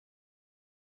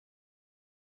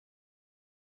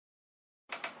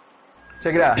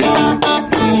Check it out.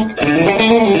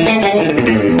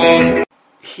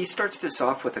 He starts this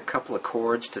off with a couple of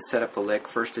chords to set up the lick.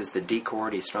 First is the D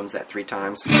chord, he strums that 3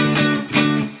 times,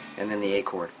 and then the A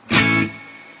chord.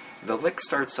 The lick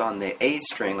starts on the A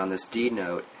string on this D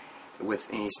note, and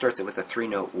he starts it with a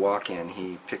 3-note walk-in.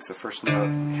 He picks the first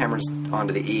note, hammers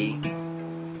onto the E,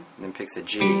 and then picks a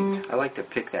G. I like to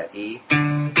pick that E,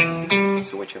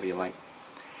 so whichever you like.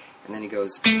 And then he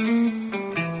goes,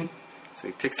 so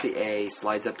he picks the A,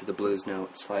 slides up to the blues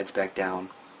note, slides back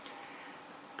down,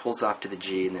 pulls off to the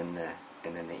G, and then the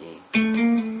E.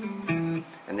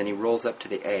 And then he rolls up to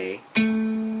the A,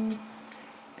 and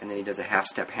then he does a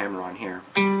half-step hammer on here,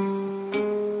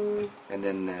 and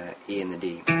then the E and the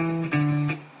D.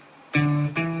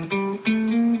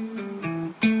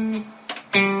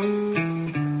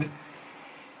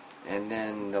 And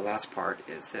then the last part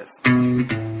is this.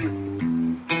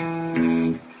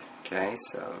 Okay,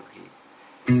 so he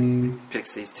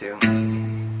picks these two,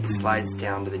 he slides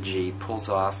down to the G, pulls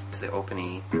off to the open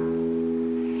E,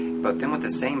 but then with the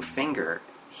same finger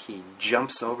he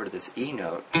jumps over to this E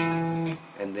note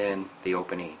and then the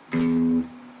open E.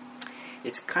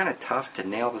 It's kind of tough to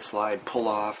nail the slide, pull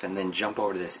off, and then jump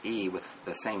over to this E with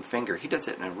the same finger. He does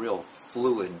it in a real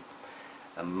fluid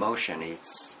motion. He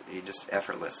just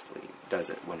effortlessly does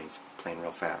it when he's playing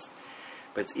real fast.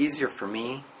 But it's easier for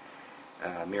me,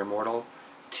 mere mortal,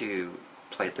 to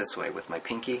play it this way with my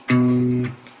pinky,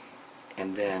 and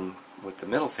then with the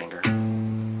middle finger,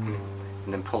 and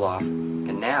then pull off.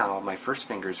 And now my first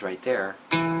finger is right there.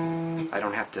 I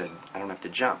don't have to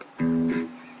jump,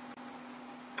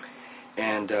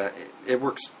 and it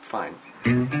works fine.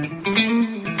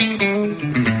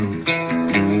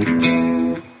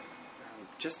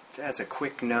 Just as a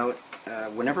quick note,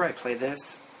 whenever I play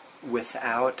this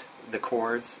without the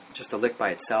chords, just the lick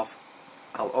by itself,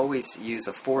 I'll always use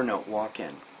a 4-note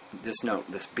walk-in. This note,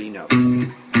 this B note.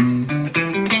 And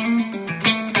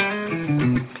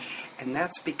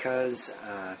that's because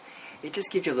it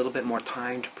just gives you a little bit more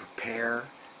time to prepare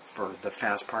for the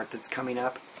fast part that's coming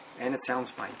up, and it sounds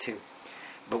fine too.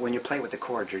 But when you play with the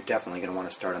chords, you're definitely going to want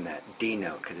to start on that D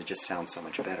note because it just sounds so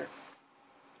much better.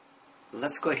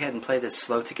 Let's go ahead and play this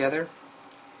slow together.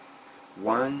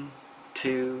 1,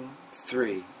 2,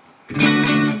 3.